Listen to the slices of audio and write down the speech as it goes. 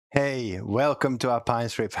Hey, welcome to our Pine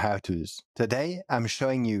Strip How-Tos. Today, I'm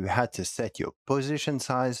showing you how to set your position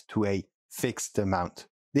size to a fixed amount.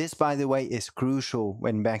 This, by the way, is crucial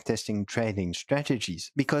when backtesting trading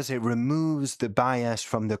strategies because it removes the bias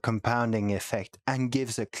from the compounding effect and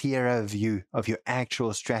gives a clearer view of your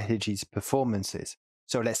actual strategy's performances.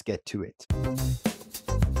 So let's get to it.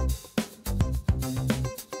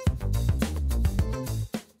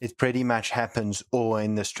 It pretty much happens all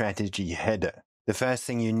in the strategy header. The first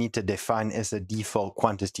thing you need to define is a default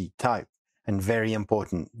quantity type. And very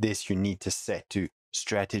important, this you need to set to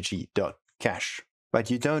strategy.cash. But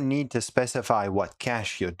you don't need to specify what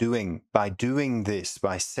cash you're doing. By doing this,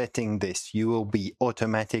 by setting this, you will be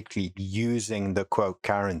automatically using the quote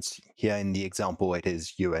currency. Here in the example, it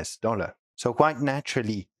is US dollar. So quite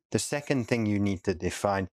naturally, the second thing you need to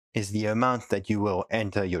define is the amount that you will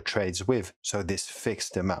enter your trades with, so this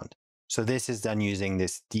fixed amount. So this is done using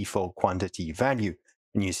this default quantity value.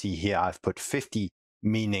 And you see here I've put 50,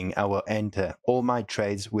 meaning I will enter all my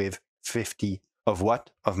trades with 50 of what?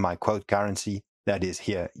 Of my quote currency, that is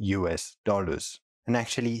here US dollars. And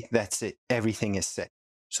actually, that's it. Everything is set.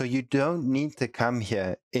 So you don't need to come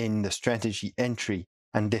here in the strategy entry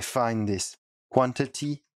and define this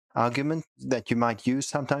quantity argument that you might use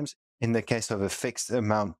sometimes. In the case of a fixed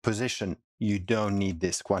amount position, you don't need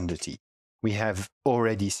this quantity. We have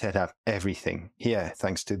already set up everything here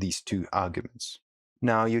thanks to these two arguments.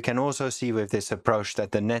 Now, you can also see with this approach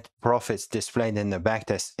that the net profits displayed in the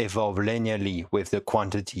backtest evolve linearly with the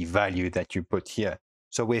quantity value that you put here.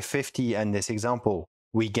 So with 50 and this example,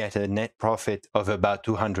 we get a net profit of about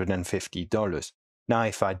 $250. Now,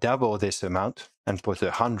 if I double this amount and put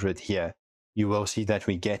 100 here, you will see that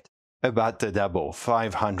we get about the double,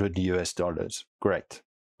 500 US dollars. Great.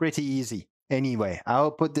 Pretty easy. Anyway,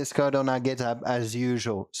 I'll put this code on our GitHub as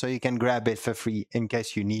usual, so you can grab it for free in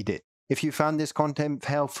case you need it. If you found this content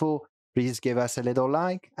helpful, please give us a little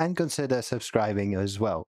like and consider subscribing as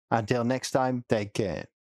well. Until next time, take care.